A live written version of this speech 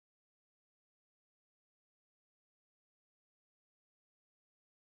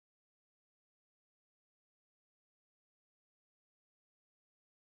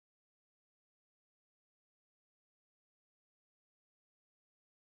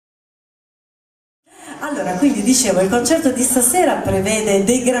Allora, quindi dicevo, il concerto di stasera prevede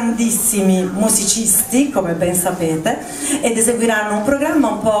dei grandissimi musicisti, come ben sapete, ed eseguiranno un programma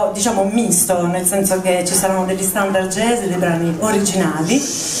un po', diciamo, misto, nel senso che ci saranno degli standard jazz e dei brani originali.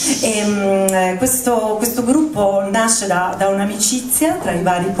 E, questo gruppo nasce da un'amicizia tra i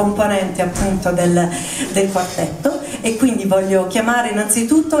vari componenti appunto del quartetto, e quindi voglio chiamare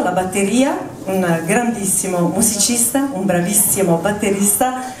innanzitutto la batteria, un grandissimo musicista, un bravissimo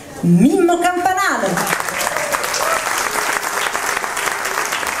batterista, Mimmo Campanale.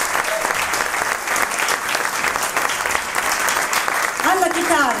 Alla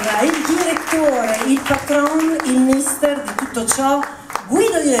chitarra il direttore, il patron, il mister di tutto ciò,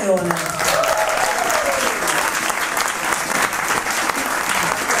 Guido Di Leone.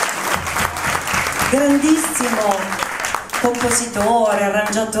 Grandissimo compositore,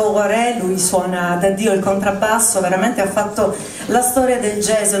 arrangiatore, lui suona da Dio il contrabbasso, veramente ha fatto la storia del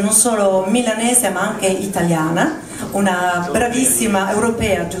jazz non solo milanese ma anche italiana, una bravissima,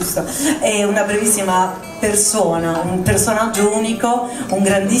 europea giusto, e una bravissima persona, un personaggio unico, un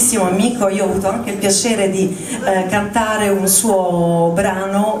grandissimo amico. Io ho avuto anche il piacere di cantare un suo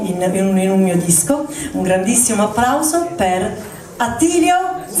brano in un mio disco. Un grandissimo applauso per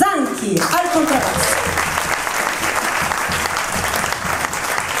Attilio Zanchi al contrabbasso.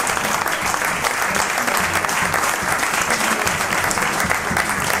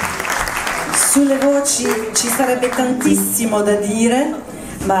 Sulle voci ci sarebbe tantissimo da dire,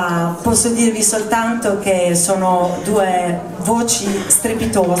 ma posso dirvi soltanto che sono due voci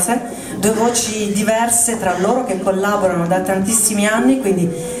strepitose, due voci diverse tra loro che collaborano da tantissimi anni,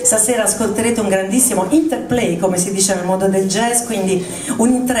 quindi stasera ascolterete un grandissimo interplay, come si dice nel mondo del jazz, quindi un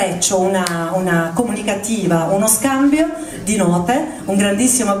intreccio, una comunicativa, uno scambio di note. Un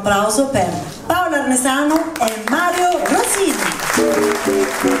grandissimo applauso per Paola Arnesano e Mario Rosini.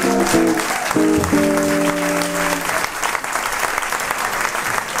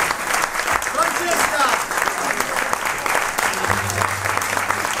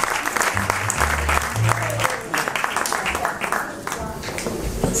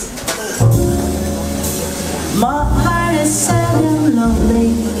 My heart is sad and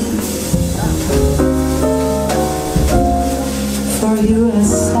lonely. For you I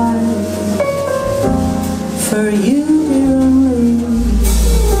sigh, for you dear only.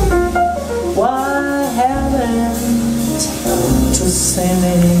 Why haven't to say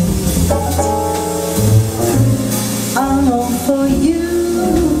me? I long for you,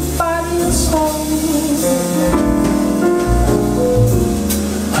 body and soul.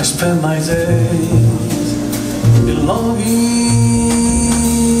 I spend my days longing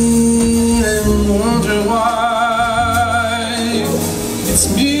and wonder why it's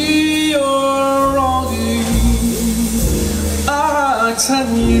me you're wronging. I tell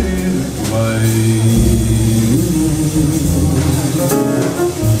you why.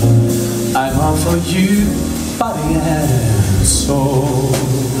 I long for you, body and soul.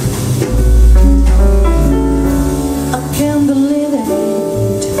 I can't believe it.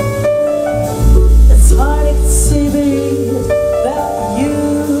 It's hard to see that you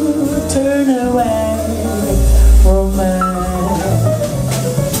turn away from me.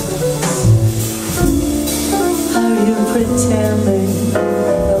 Are you pretending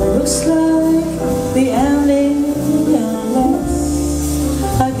it looks like the ending unless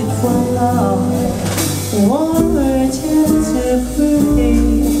I could fall out one word to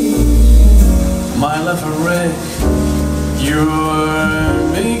breathe? My love a wreck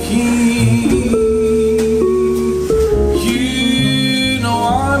you're making. You know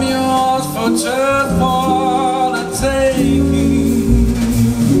I'm yours for just for the taking.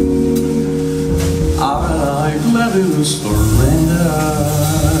 I gladly surrender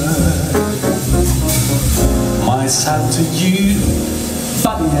myself to you,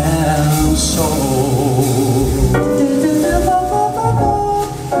 body and soul.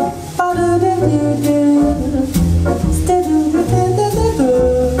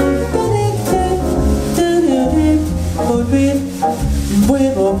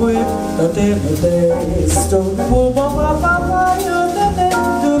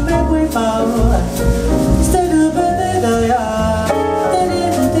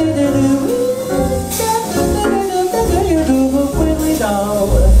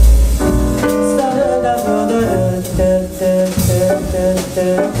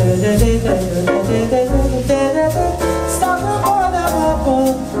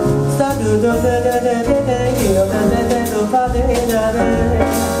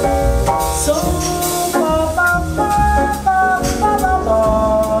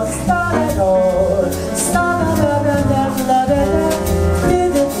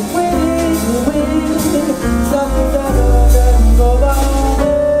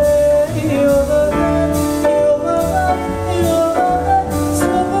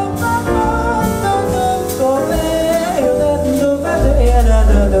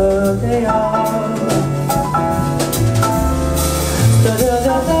 they are.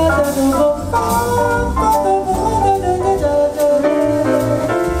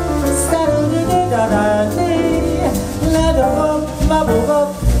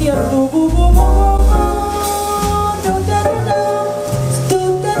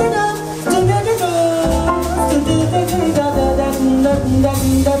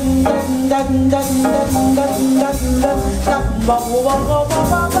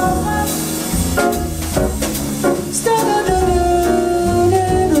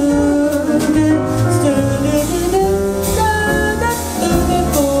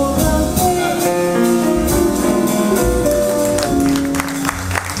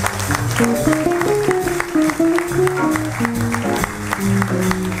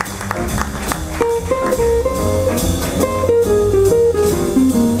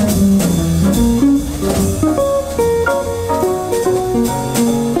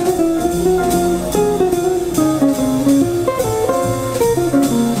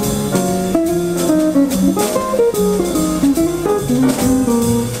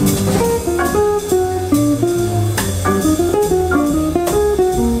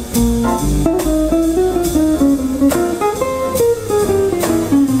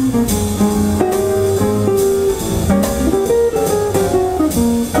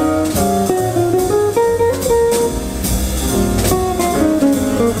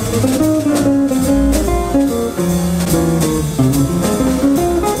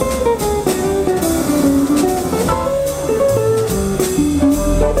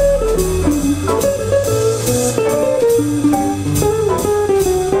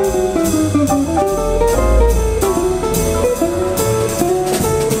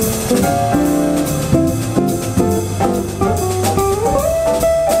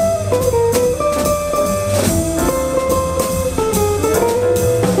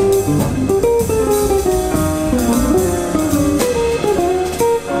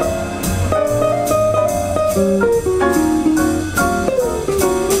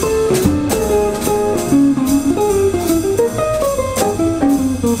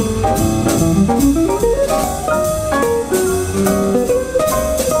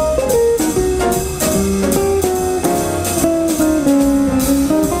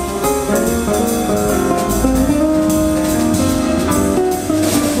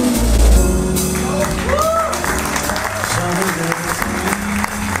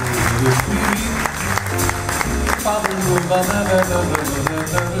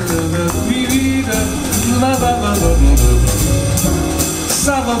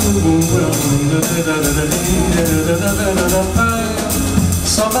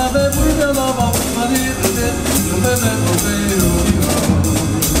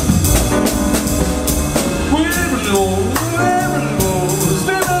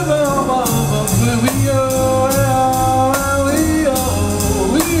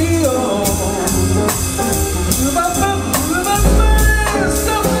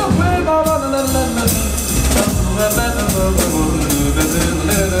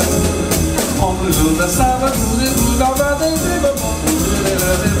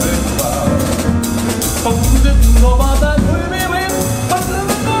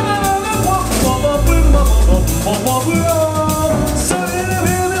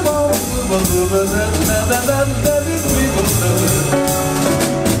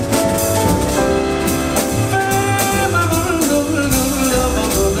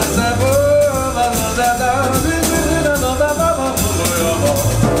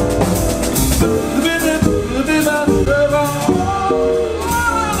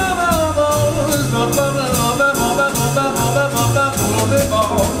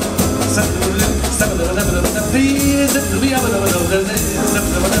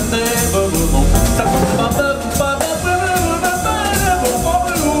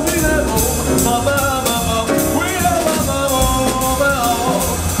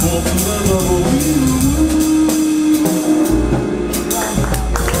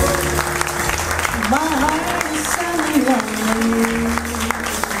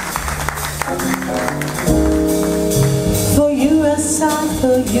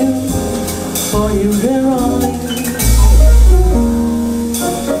 For you, there only.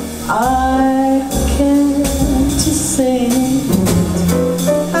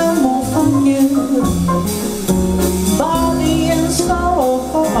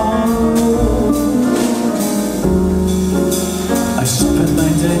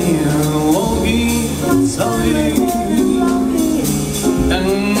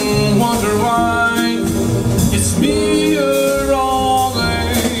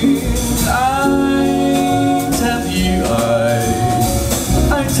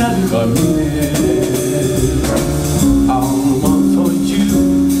 satisfy me. I want for you,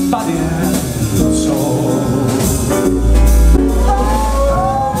 body and soul.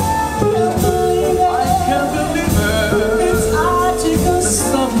 I can't believe it. It's hard to go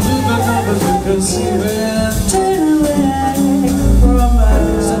Some people never conceive it. turn away from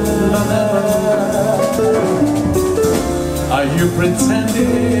us. Are you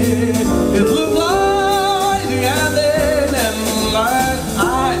pretending it looked like the ending, and like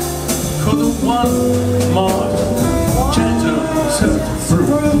I couldn't want more change of set through?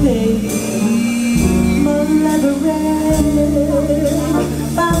 For me, my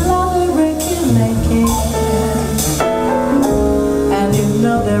love can make it. And you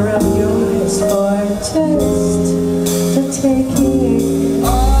know there are yours for a taste to take it. I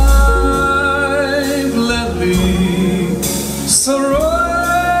gladly surrender.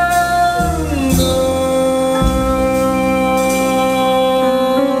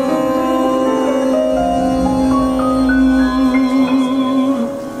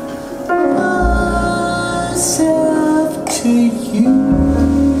 Myself to you.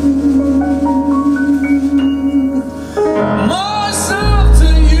 Myself to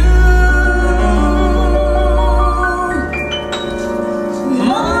you.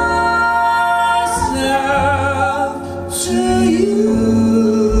 Myself to you.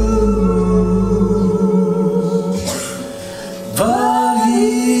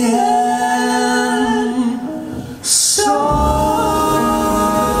 Body and soul.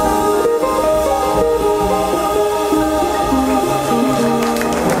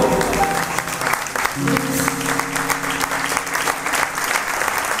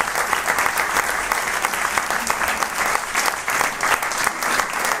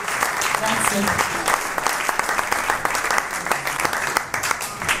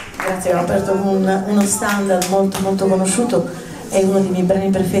 Grazie, ho aperto con uno standard molto conosciuto, è uno dei miei brani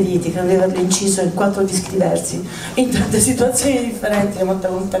preferiti, credo di averlo inciso in 4 dischi diversi, in tante situazioni differenti, una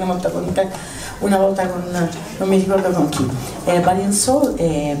volta con te, una volta con non mi ricordo con chi. È Body and Soul,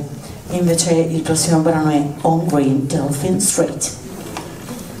 e invece il prossimo brano è On Green Dolphin Street.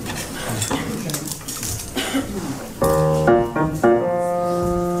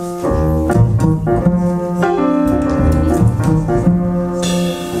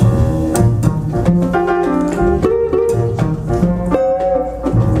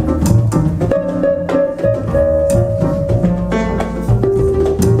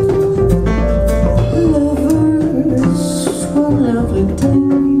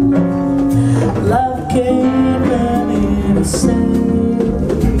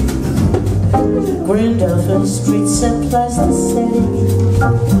 Green Dolphin Street supplies the city.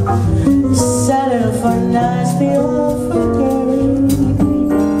 Settle for nights beyond forgetting.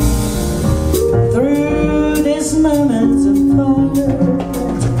 Through these moments apart,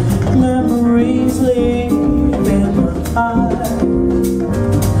 memories live in my heart.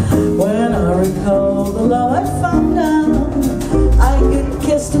 When I recall the love I found out, I could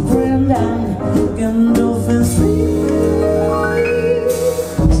kiss the ground down Green Dolphin Street.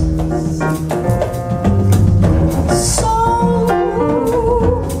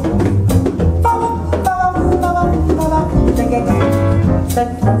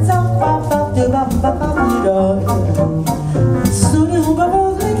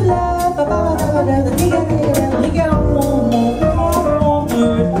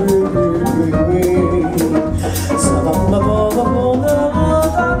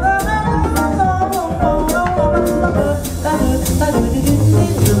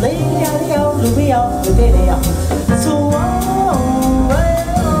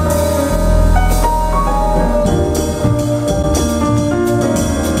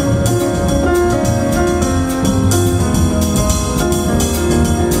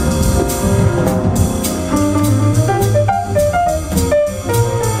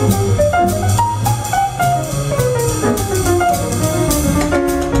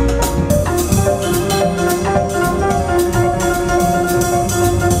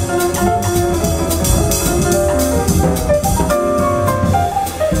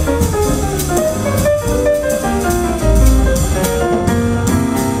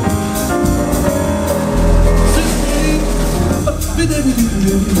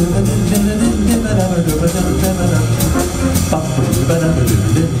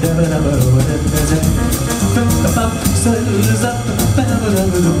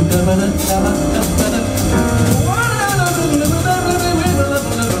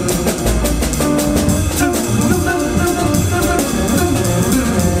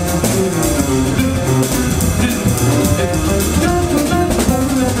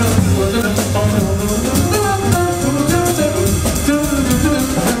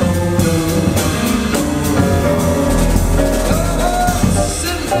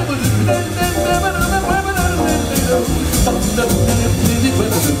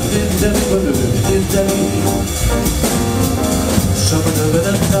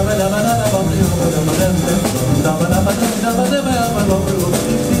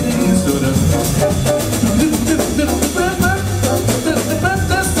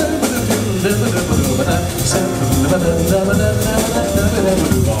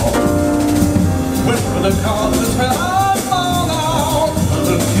 Went for the cause when I found out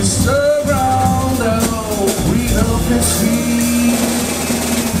the kiss around the freedom is sweet.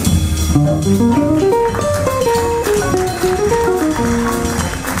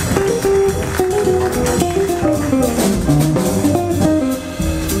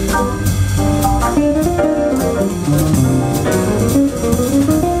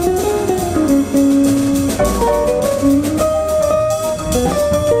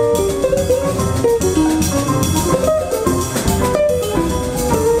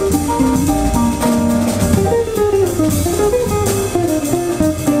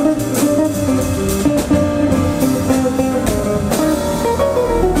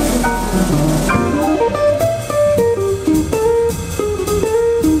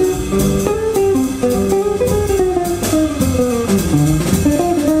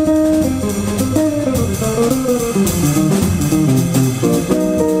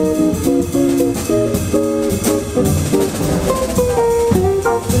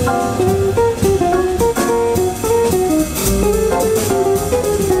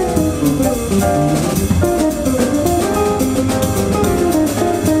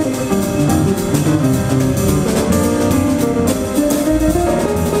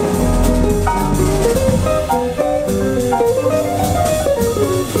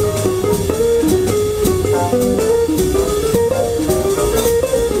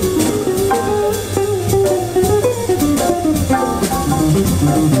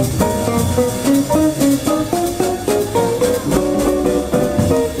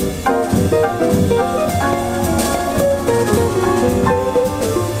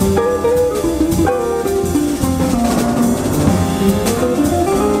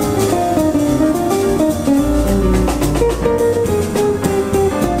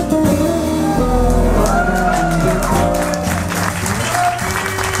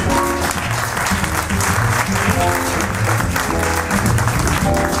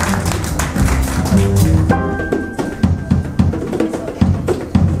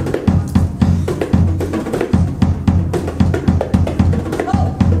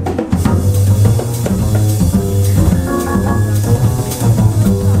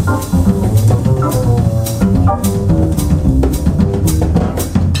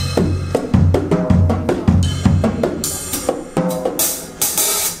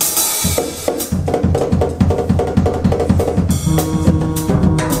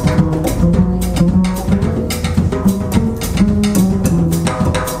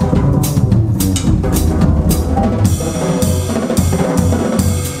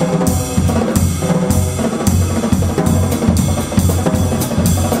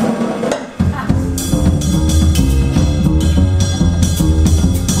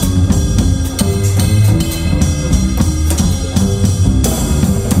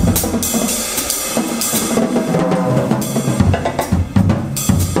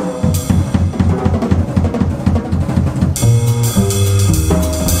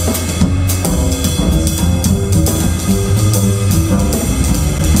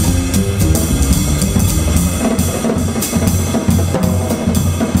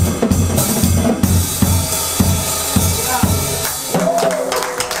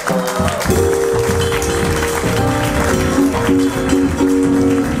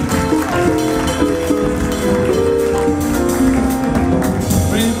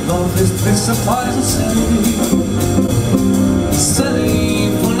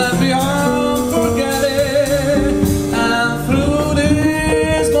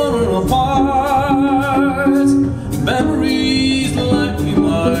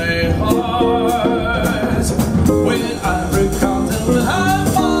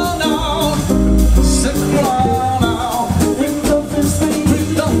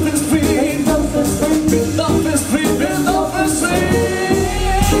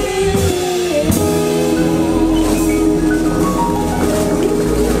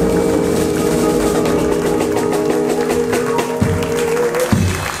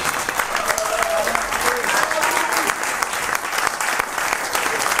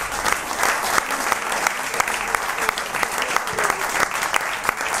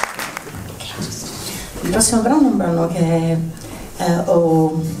 Il prossimo brano è un brano che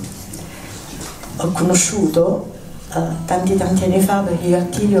ho conosciuto tanti anni fa, perché io e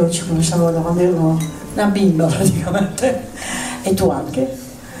Attilio ci conosciamo da quando ero una bimba praticamente, e tu anche.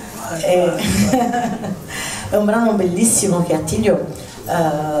 È un brano bellissimo che Attilio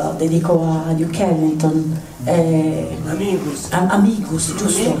dedicò a Duke Ellington, Amicus,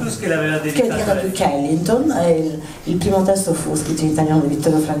 giusto? Amicus, che l'aveva dedicato a Duke Ellington. Il primo testo fu scritto in italiano da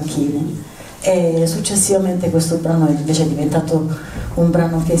Vittorio Franchini, e successivamente questo brano invece è diventato un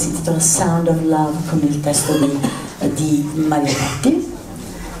brano che si intitola Sound of Love con il testo di Maria Patti,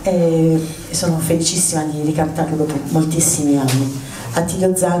 e sono felicissima di ricantarlo dopo moltissimi anni.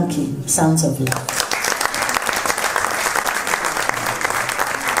 Attilio Zanchi, Sounds of Love.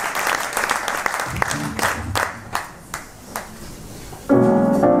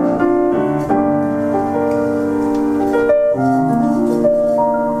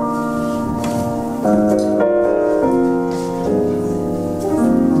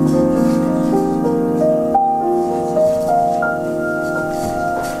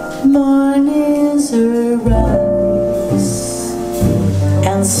 Mornings arise,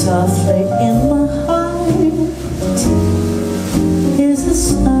 and softly in my heart is a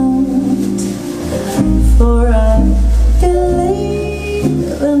sound, for I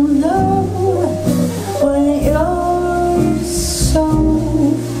believe and know when your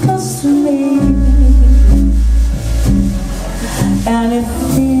soul comes to me, and it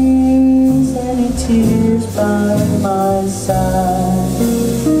feels any tears by my side.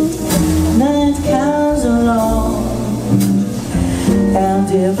 Night comes along, and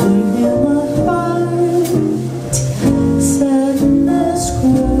if in my heart sadness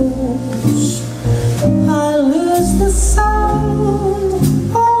grows, I lose the sound.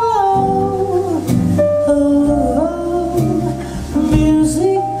 Oh, oh, oh,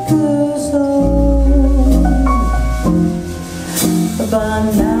 music goes on, but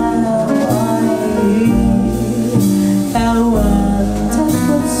now I hear a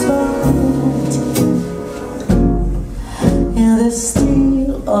wonderful song in the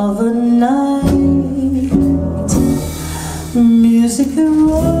still of a night. Music around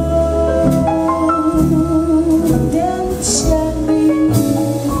and gently,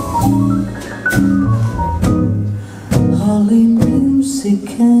 only music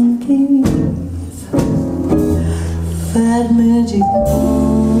can give that magic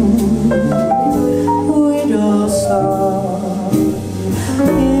mood with your song,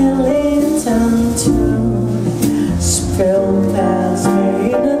 healing tune, spell past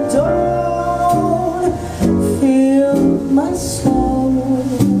me in the dawn, fill my soul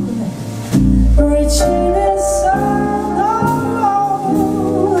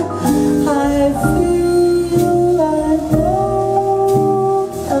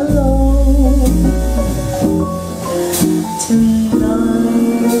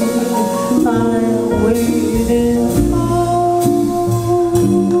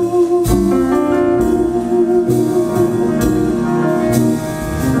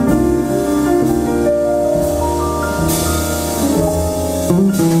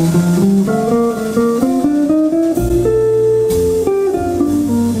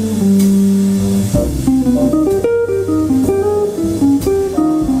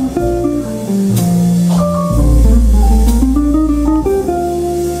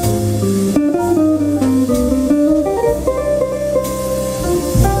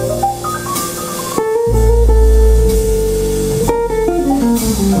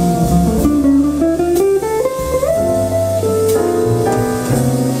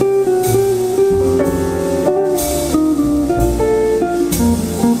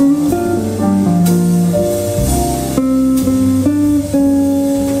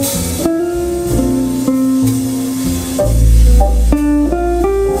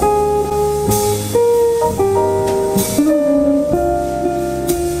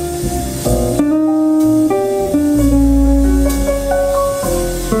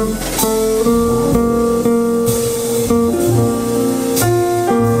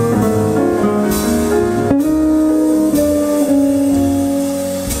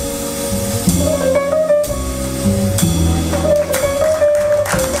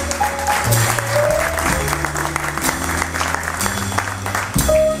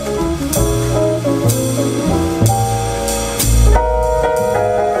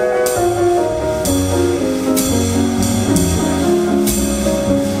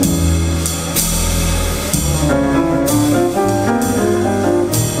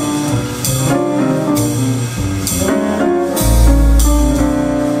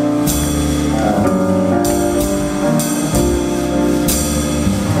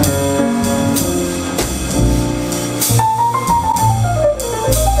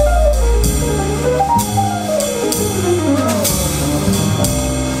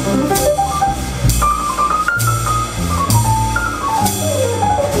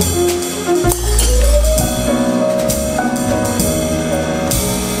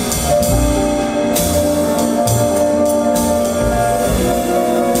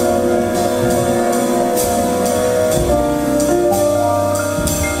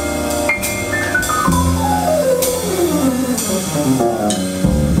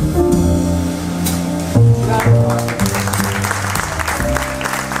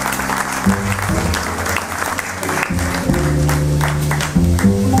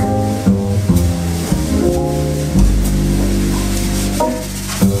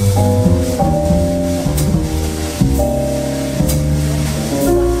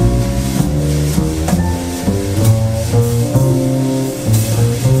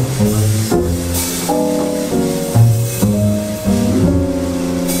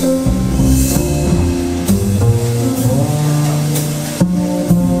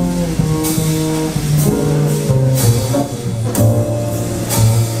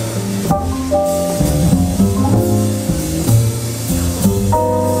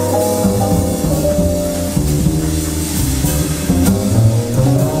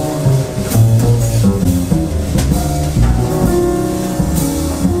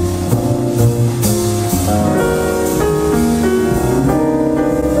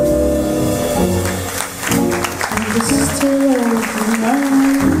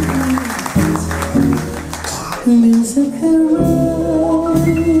music around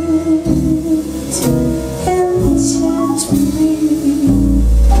enchant me.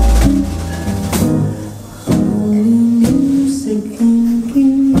 Only music can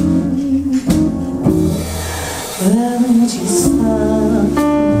give the magic sound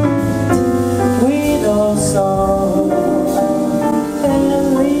with our song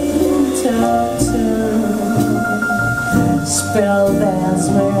and winter tune. Spellbands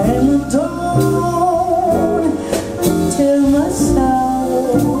may dawn till my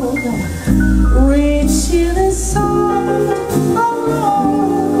soul reaching the side.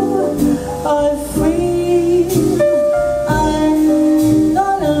 Oh, I feel I'm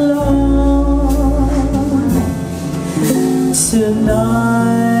not alone.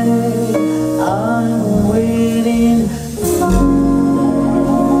 Tonight I'm waiting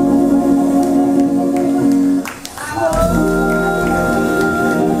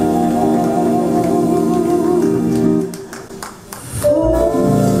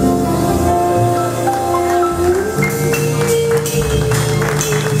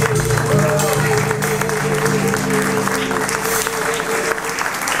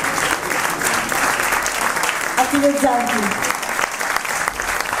Attilio Zanchi.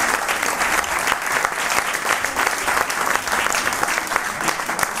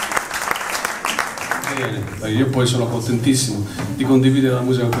 Bene, io poi sono contentissimo di condividere la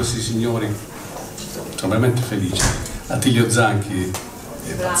musica con questi signori, sono veramente felice. Attilio Zanchi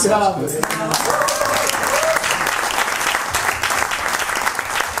è pazzesco.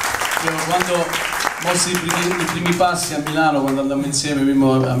 Io quando mossi i primi passi a Milano, quando andammo insieme,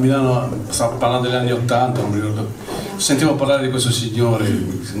 Mimmo a Milano, stavo parlando degli anni '80, non mi ricordo, sentivo parlare di questo signore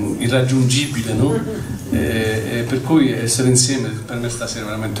irraggiungibile, no? E per cui essere insieme per me stasera è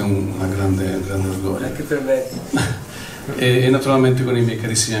veramente un grande orgoglio. Anche per me. E naturalmente con i miei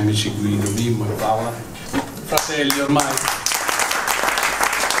carissimi amici Guido, Mimmo e Paola, fratelli ormai.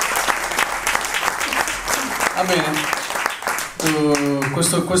 Va bene.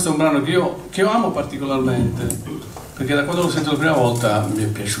 Questo è un brano che io amo particolarmente, perché da quando l'ho sentito la prima volta mi è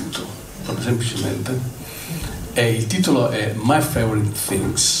piaciuto, proprio semplicemente, e il titolo è My Favorite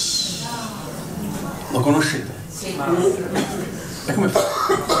Things. Lo conoscete? Sì. E come fa?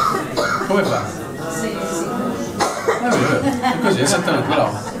 Come fa? Sì. È così, esattamente,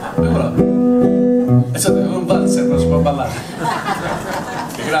 bravo. Esattamente, non valzer, non si può ballare.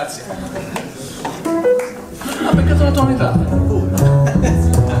 Grazie. Ha beccato la tonalità.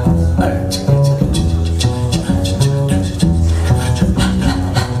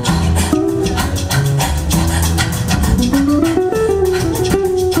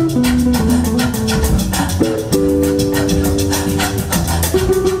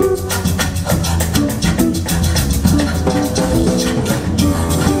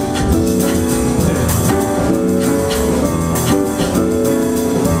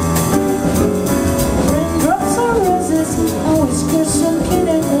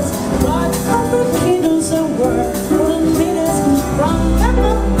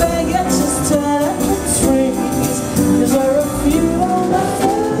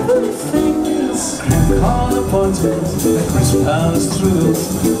 The Christmas truth,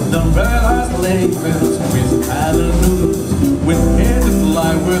 the umbrellas laid with other news, with head to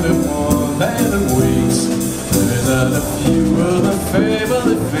fly with the more than the weeks. There's a few of the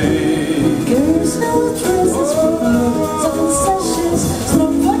favorite fate. Girls have dresses for balloons and concessions.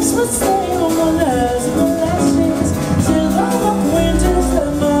 Snowflakes would stay on my legs and the lashes. Till all the winters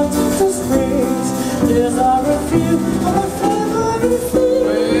and mountains to springs. There's a few of my favorite things.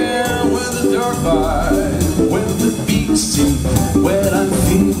 Well, when the dark bites, when the beats sing, when I'm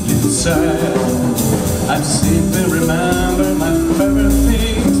feeling sad, I simply remember my favorite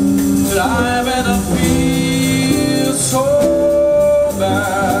things, that I better feel so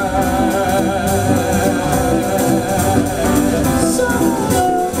bad.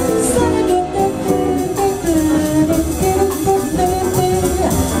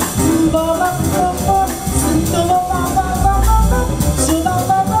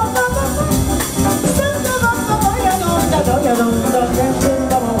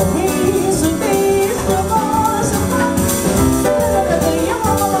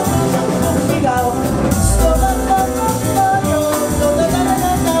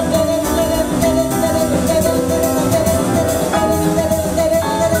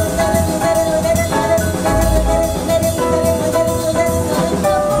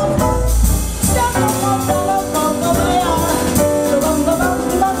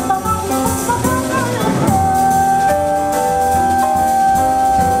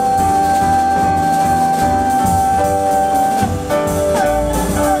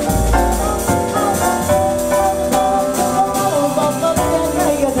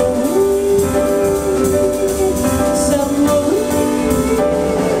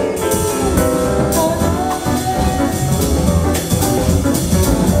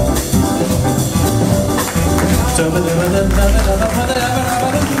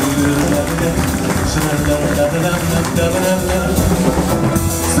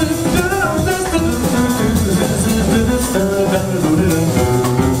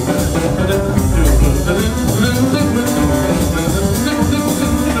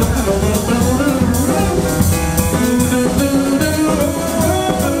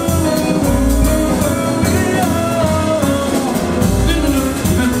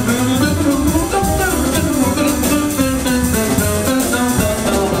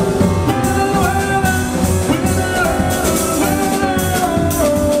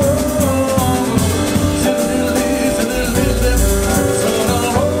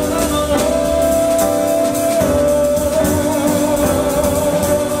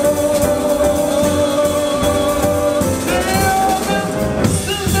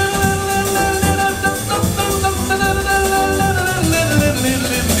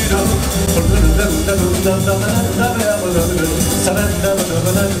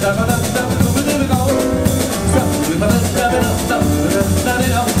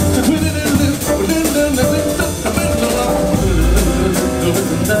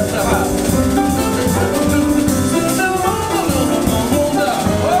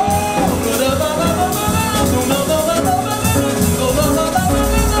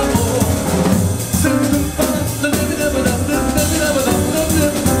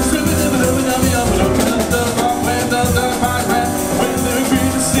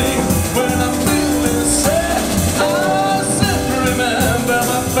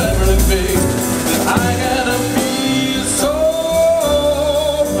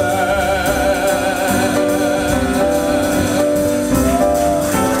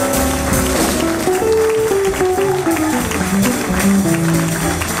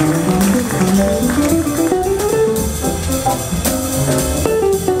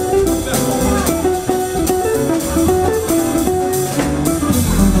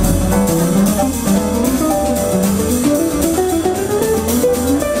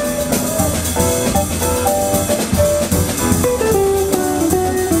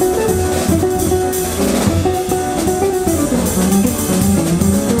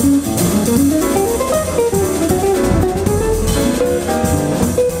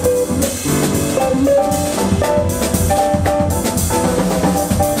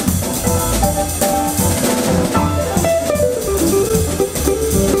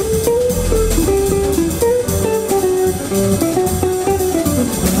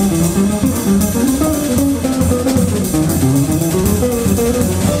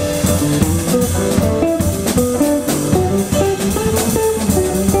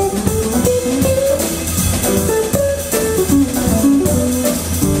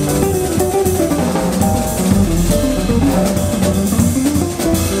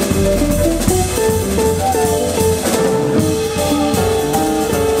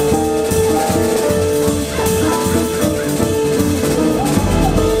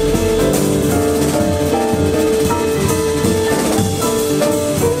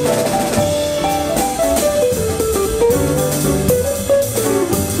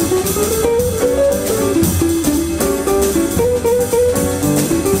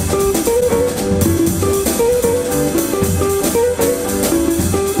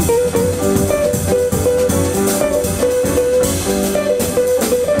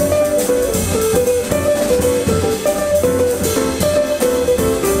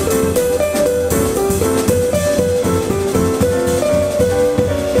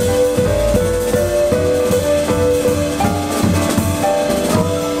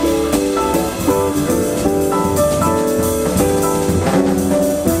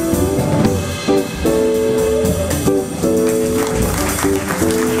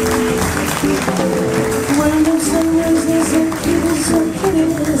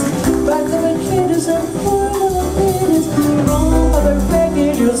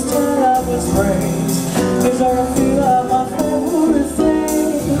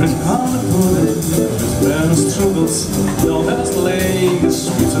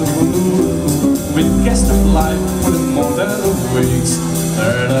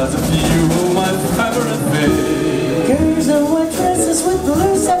 There's a few of my favorite things. Girls in white dresses with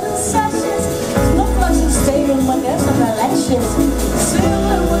blue satin sashes, smoke like a stadium when there's no elections.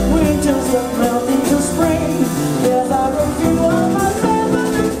 Silver with winters that melt into spring. There's a few of my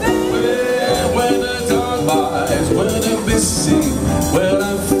favorite things. When the dark buys, when I'm busy, when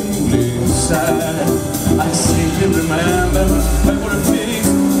I'm feeling sad, I simply remember my favorite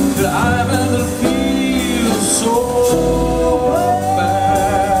things that I've ever feel so bad,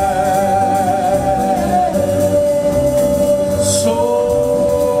 so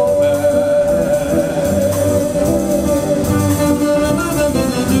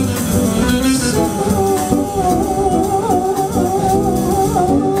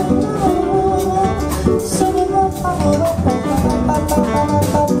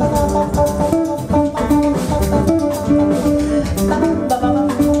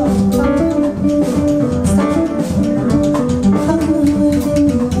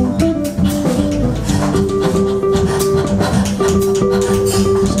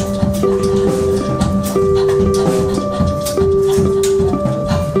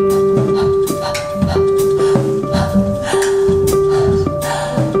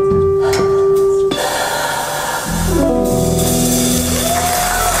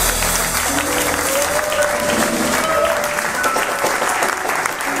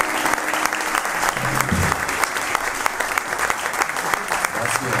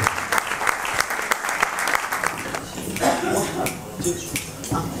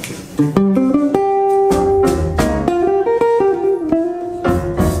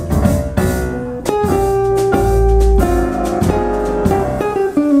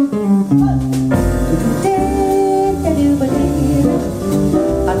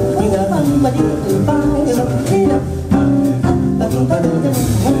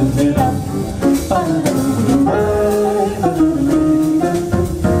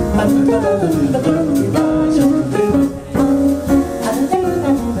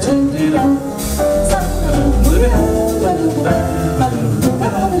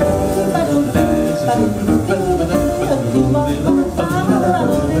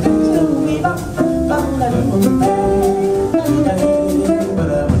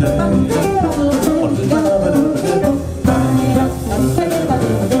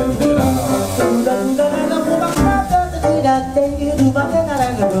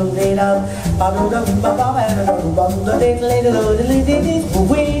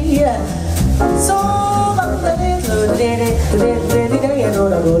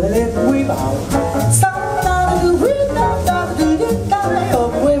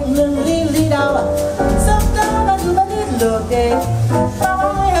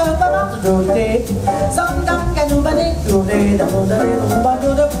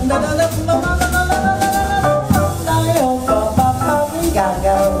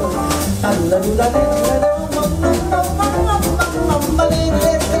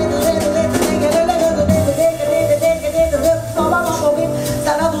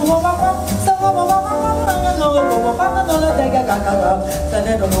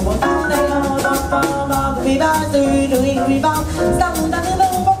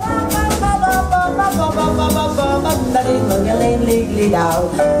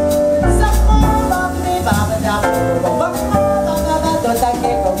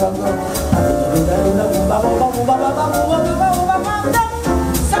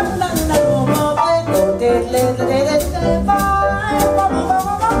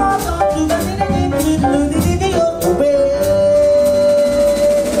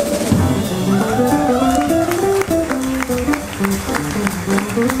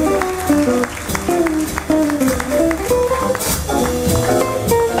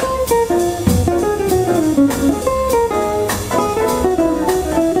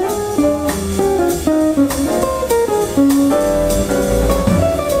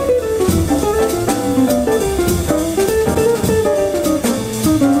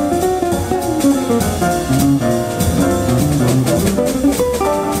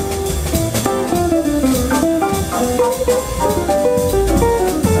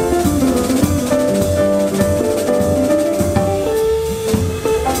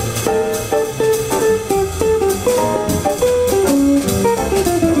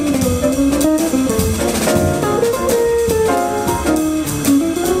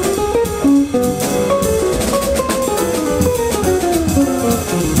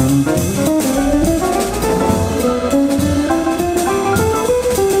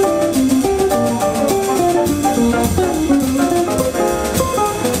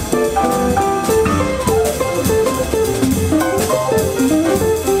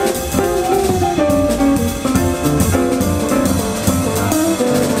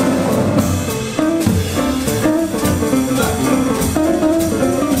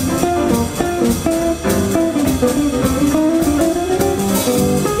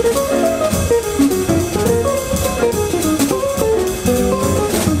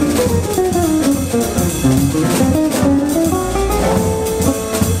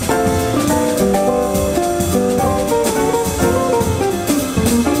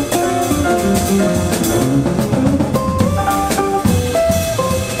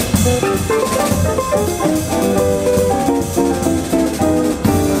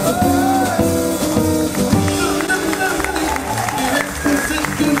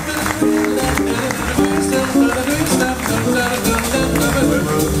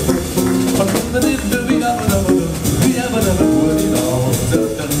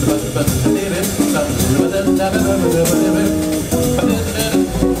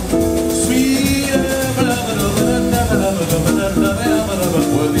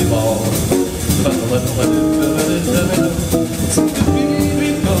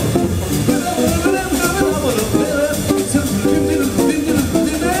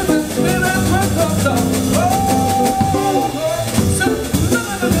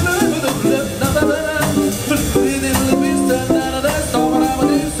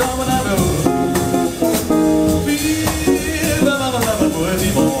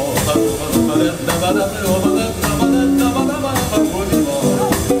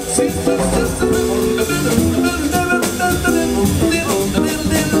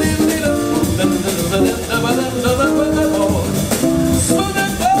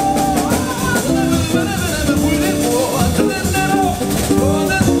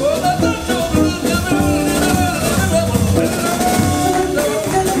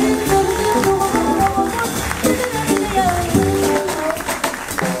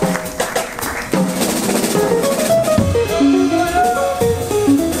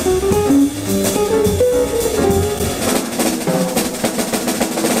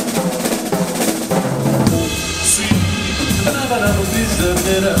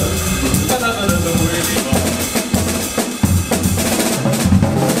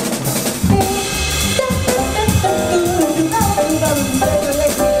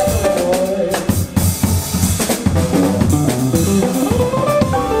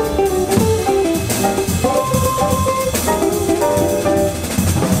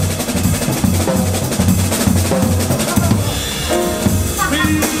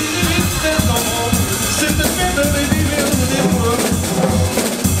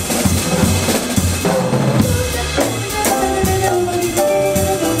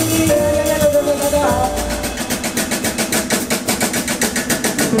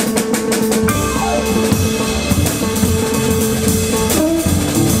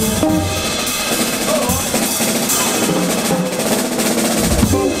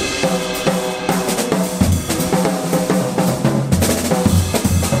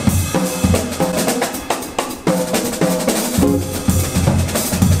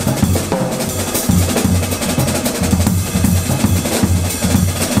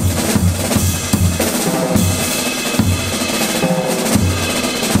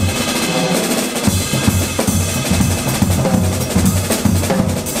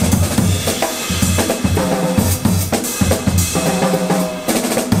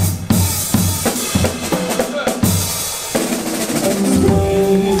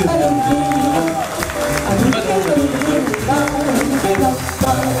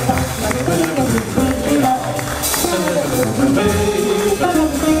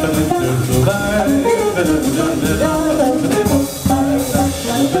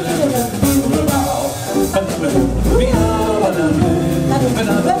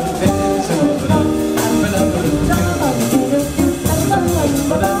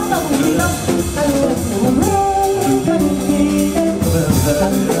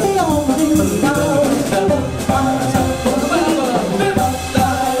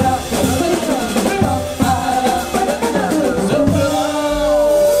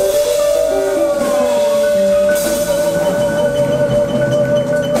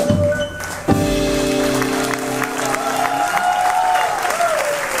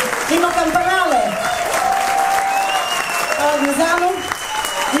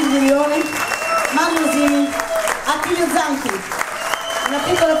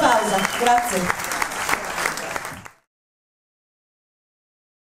Grazie.